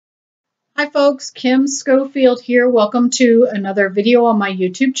Hi folks, Kim Schofield here. Welcome to another video on my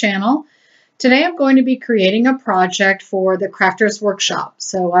YouTube channel. Today I'm going to be creating a project for the Crafters Workshop.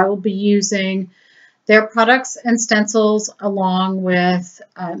 So I will be using their products and stencils along with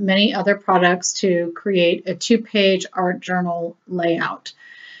many other products to create a 2-page art journal layout.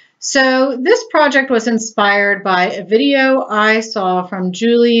 So this project was inspired by a video I saw from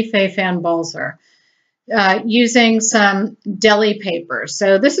Julie Fan Balzer. Using some deli paper.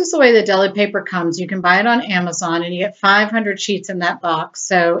 So this is the way the deli paper comes. You can buy it on Amazon and you get 500 sheets in that box.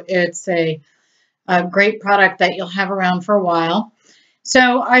 So it's a great product that you'll have around for a while.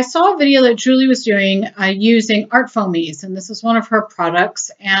 So I saw a video that Julie was doing using art foamies, and this is one of her products.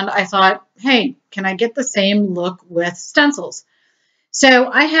 And I thought, hey, can I get the same look with stencils? So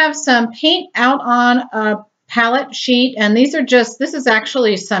I have some paint out on a palette sheet, and this is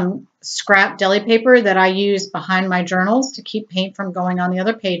actually some scrap deli paper that I use behind my journals to keep paint from going on the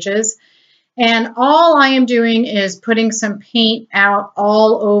other pages. And all I am doing is putting some paint out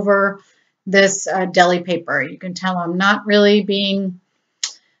all over this deli paper. You can tell I'm not really being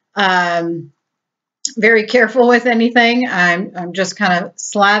very careful with anything. I'm just kind of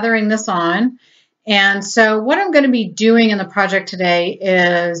slathering this on. And so what I'm going to be doing in the project today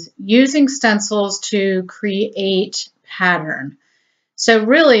is using stencils to create pattern. So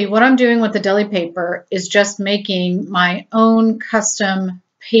really what I'm doing with the deli paper is just making my own custom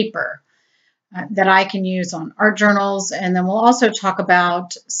paper that I can use on art journals. And then we'll also talk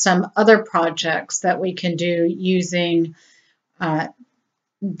about some other projects that we can do using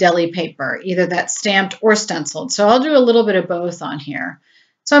deli paper, either that's stamped or stenciled. So I'll do a little bit of both on here.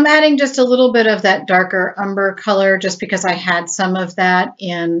 So I'm adding just a little bit of that darker umber color just because I had some of that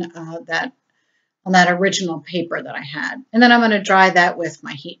in on that original paper that I had. And then I'm going to dry that with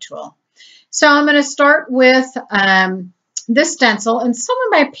my heat tool. So I'm going to start with this stencil, and some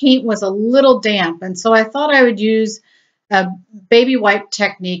of my paint was a little damp, and so I thought I would use a baby wipe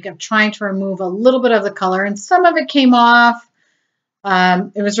technique of trying to remove a little bit of the color, and some of it came off.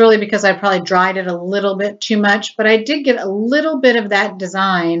 It was really because I probably dried it a little bit too much, but I did get a little bit of that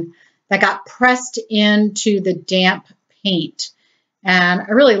design that got pressed into the damp paint. And I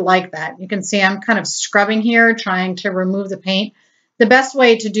really like that. You can see I'm kind of scrubbing here, trying to remove the paint. The best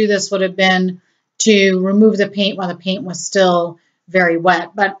way to do this would have been to remove the paint while the paint was still very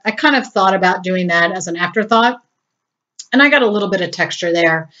wet. But I kind of thought about doing that as an afterthought. And I got a little bit of texture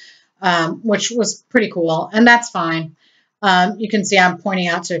there, which was pretty cool. And that's fine. You can see I'm pointing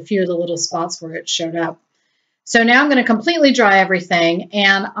out to a few of the little spots where it showed up. So now I'm going to completely dry everything,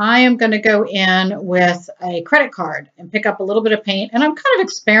 and I am going to go in with a credit card and pick up a little bit of paint. And I'm kind of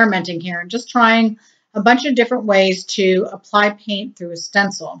experimenting here and just trying a bunch of different ways to apply paint through a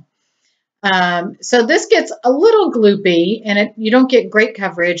stencil. So this gets a little gloopy, and you don't get great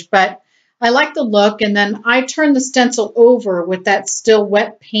coverage, but I like the look. And then I turn the stencil over with that still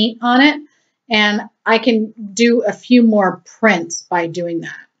wet paint on it, and I can do a few more prints by doing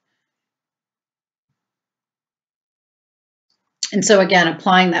that. And so again,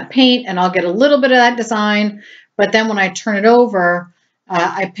 applying that paint, and I'll get a little bit of that design, but then when I turn it over,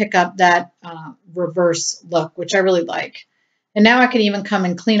 I pick up that reverse look, which I really like. And now I can even come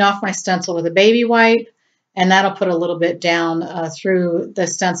and clean off my stencil with a baby wipe, and that'll put a little bit down through the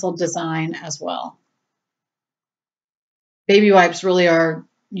stencil design as well. Baby wipes really are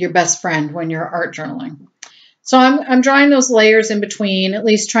your best friend when you're art journaling. So I'm drying those layers in between, at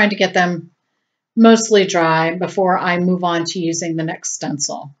least trying to get them mostly dry before I move on to using the next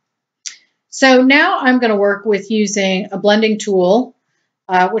stencil. So now I'm going to work with using a blending tool,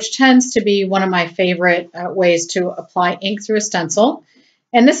 which tends to be one of my favorite ways to apply ink through a stencil.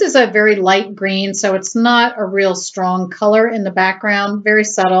 And this is a very light green, so it's not a real strong color in the background, very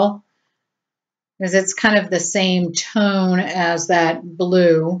subtle, because it's kind of the same tone as that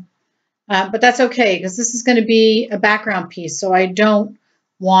blue. But that's okay, because this is going to be a background piece, so I don't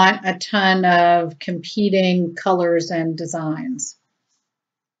want a ton of competing colors and designs.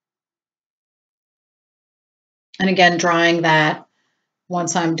 And again, drying that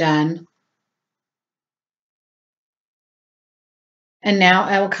once I'm done. And now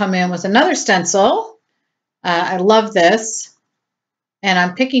I will come in with another stencil. I love this. And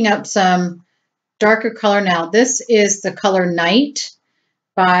I'm picking up some darker color now. This is the color Night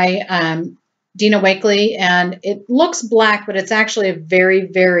by Dina Wakley, and it looks black, but it's actually a very,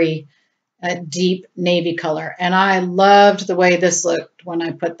 very deep navy color. And I loved the way this looked when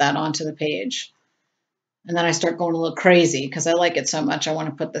I put that onto the page. And then I start going a little crazy because I like it so much. I want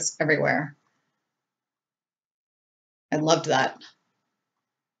to put this everywhere. I loved that.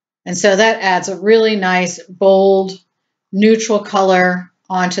 And so that adds a really nice, bold, neutral color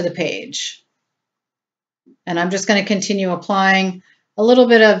onto the page. And I'm just going to continue applying a little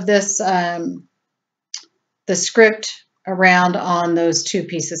bit of this, the script around on those 2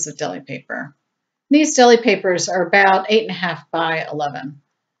 pieces of deli paper. These deli papers are about 8.5 by 11.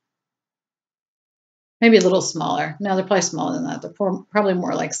 Maybe a little smaller. No, they're probably smaller than that. They're probably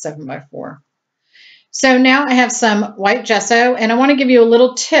more like 7 by 4. So now I have some white gesso, and I want to give you a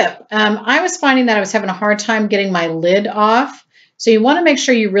little tip. I was finding that I was having a hard time getting my lid off. So you want to make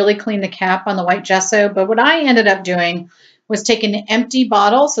sure you really clean the cap on the white gesso. But what I ended up doing was taking an empty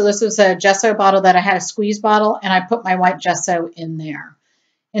bottle. So this was a gesso bottle that I had a squeeze bottle, and I put my white gesso in there.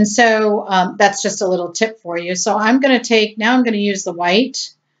 And so that's just a little tip for you. So I'm going to take, now I'm going to use the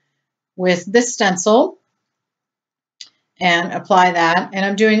white with this stencil and apply that.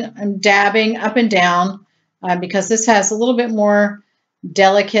 And I'm dabbing up and down because this has a little bit more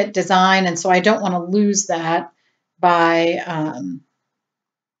delicate design. And so I don't want to lose that by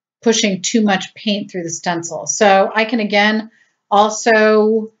pushing too much paint through the stencil. So I can again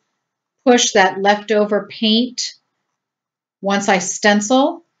also push that leftover paint. Once I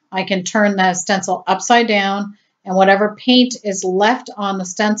stencil, I can turn the stencil upside down, and whatever paint is left on the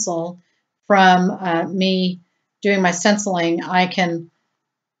stencil from me doing my stenciling, I can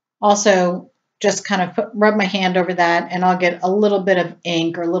also just kind of rub my hand over that, and I'll get a little bit of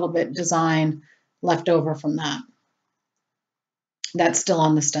ink or a little bit of design left over from that. That's still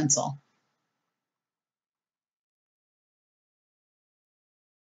on the stencil.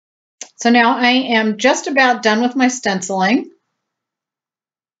 So now I am just about done with my stenciling.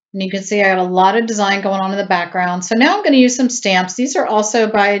 And you can see I got a lot of design going on in the background. So now I'm going to use some stamps. These are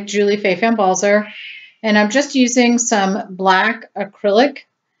also by Julie Faye Van Balzer. And I'm just using some black acrylic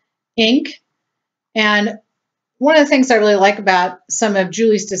ink. And one of the things I really like about some of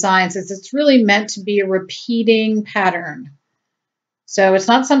Julie's designs is it's really meant to be a repeating pattern. So it's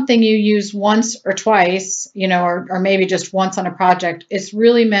not something you use once or twice, you know, or maybe just once on a project. It's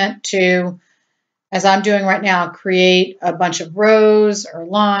really meant to, as I'm doing right now, create a bunch of rows or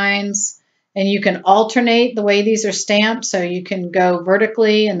lines. And you can alternate the way these are stamped. So you can go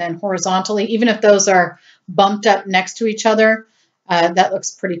vertically and then horizontally, even if those are bumped up next to each other. That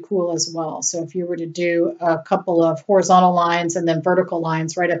looks pretty cool as well. So if you were to do a couple of horizontal lines and then vertical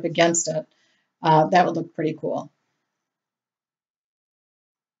lines right up against it, that would look pretty cool.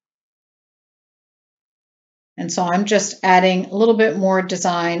 And so I'm just adding a little bit more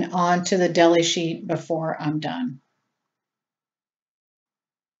design onto the deli sheet before I'm done.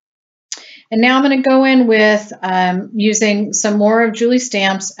 And now I'm going to go in with using some more of Julie's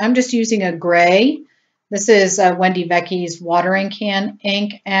stamps. I'm just using a gray. This is Wendy Vecchi's watering can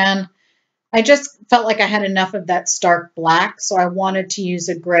ink, and I just felt like I had enough of that stark black, so I wanted to use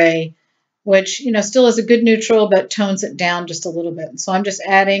a gray, which, you know, still is a good neutral, but tones it down just a little bit. So I'm just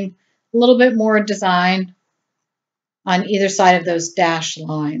adding a little bit more design on either side of those dashed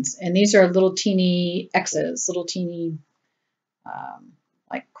lines. And these are little teeny X's, little teeny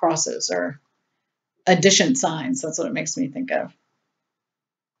like crosses or addition signs. That's what it makes me think of.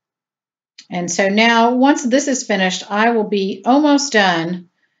 And so now once this is finished, I will be almost done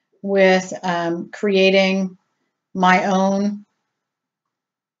with creating my own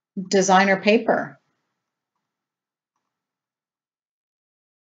designer paper.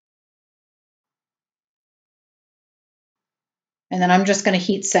 And then I'm just going to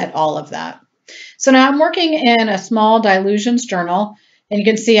heat set all of that. So now I'm working in a small dilutions journal, and you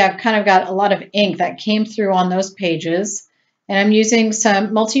can see I've kind of got a lot of ink that came through on those pages. And I'm using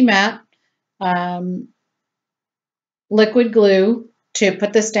some multi-matte liquid glue to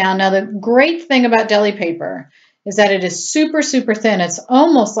put this down. Now the great thing about deli paper is that it is super, super thin. It's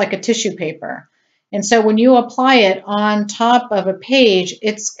almost like a tissue paper. And so when you apply it on top of a page,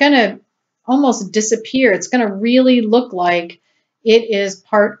 it's going to almost disappear. It's going to really look like it is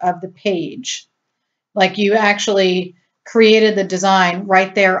part of the page, like you actually created the design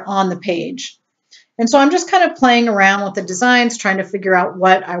right there on the page. And so I'm just kind of playing around with the designs, trying to figure out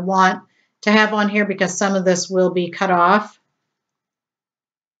what I want to have on here because some of this will be cut off.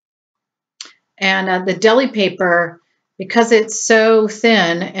 And the deli paper, because it's so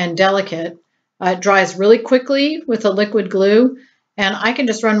thin and delicate, it dries really quickly with a liquid glue. And I can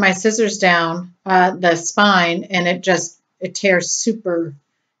just run my scissors down the spine and it tears super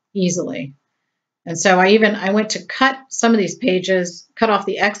easily. And so I went to cut some of these pages, cut off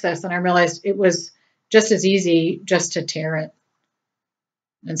the excess, and I realized it was just as easy just to tear it.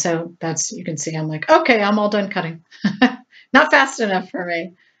 And so that's, you can see, I'm like, okay, I'm all done cutting. Not fast enough for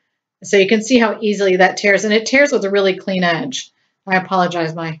me. So you can see how easily that tears, and it tears with a really clean edge. I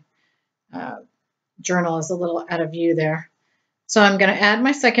apologize, my journal is a little out of view there. So I'm going to add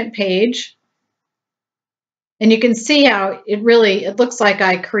my second page. And you can see how it looks like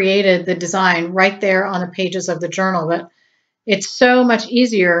I created the design right there on the pages of the journal, but it's so much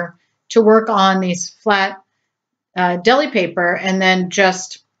easier to work on these flat deli paper and then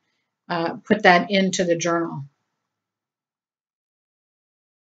just put that into the journal.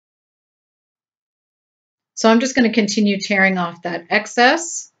 So I'm just going to continue tearing off that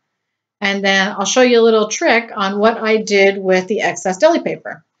excess, and then I'll show you a little trick on what I did with the excess deli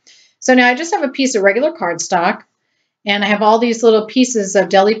paper. So now I just have a piece of regular cardstock, and I have all these little pieces of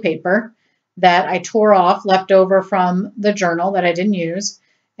deli paper that I tore off, left over from the journal that I didn't use.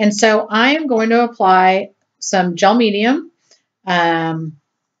 And so I am going to apply some gel medium all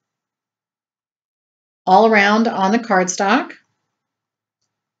around on the cardstock.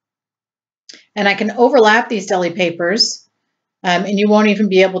 And I can overlap these deli papers, and you won't even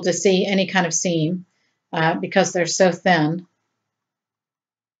be able to see any kind of seam because they're so thin.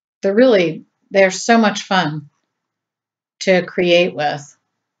 They're so much fun to create with.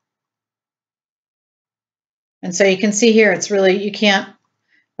 And so you can see here, it's really, you can't,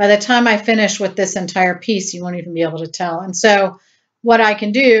 by the time I finish with this entire piece, you won't even be able to tell. And so what I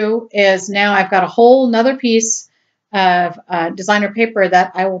can do is now I've got a whole nother piece of designer paper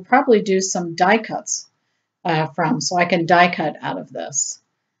that I will probably do some die cuts from. So I can die cut out of this,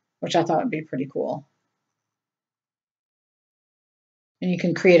 which I thought would be pretty cool. And you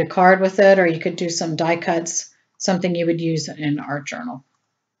can create a card with it, or you could do some die cuts, something you would use in an art journal.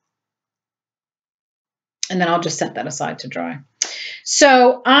 And then I'll just set that aside to dry.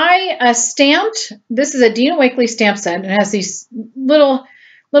 So I stamped, this is a Dina Wakley stamp set, and it has these little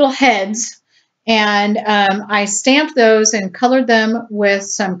heads, and I stamped those and colored them with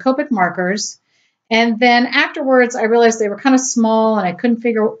some Copic markers. And then afterwards, I realized they were kind of small and I couldn't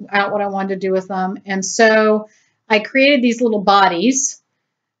figure out what I wanted to do with them. And so I created these little bodies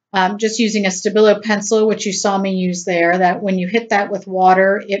just using a Stabilo pencil, which you saw me use there, that when you hit that with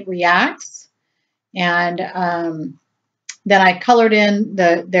water, it reacts. And then I colored in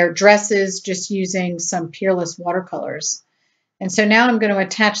their dresses just using some Peerless watercolors. And so now I'm going to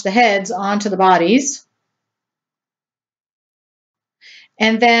attach the heads onto the bodies.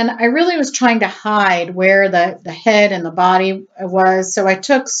 And then I really was trying to hide where the head and the body was. So I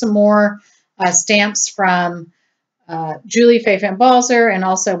took some more stamps from Julie Faye Van Balzer and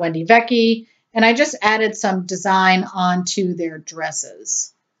also Wendy Vecchi, and I just added some design onto their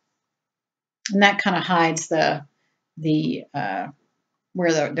dresses. And that kind of hides where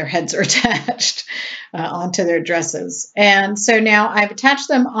their heads are attached onto their dresses. And so now I've attached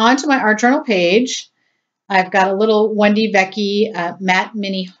them onto my art journal page. I've got a little Wendy Vecchi matte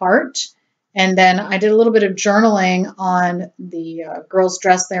mini heart. And then I did a little bit of journaling on the girl's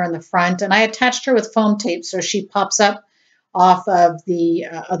dress there in the front. And I attached her with foam tape so she pops up off of the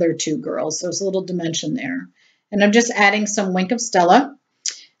other two girls. So there's a little dimension there. And I'm just adding some Wink of Stella.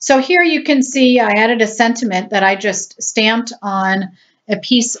 So here you can see I added a sentiment that I just stamped on a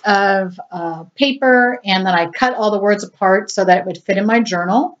piece of paper, and then I cut all the words apart so that it would fit in my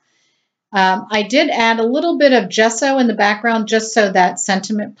journal. I did add a little bit of gesso in the background just so that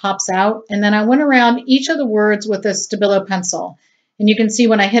sentiment pops out. And then I went around each of the words with a Stabilo pencil. And you can see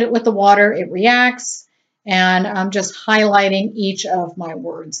when I hit it with the water, it reacts. And I'm just highlighting each of my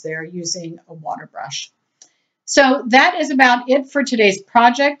words there using a water brush. So that is about it for today's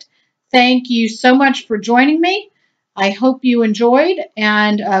project. Thank you so much for joining me. I hope you enjoyed,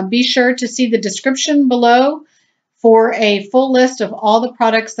 and be sure to see the description below for a full list of all the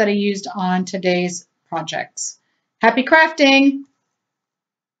products that I used on today's projects. Happy crafting!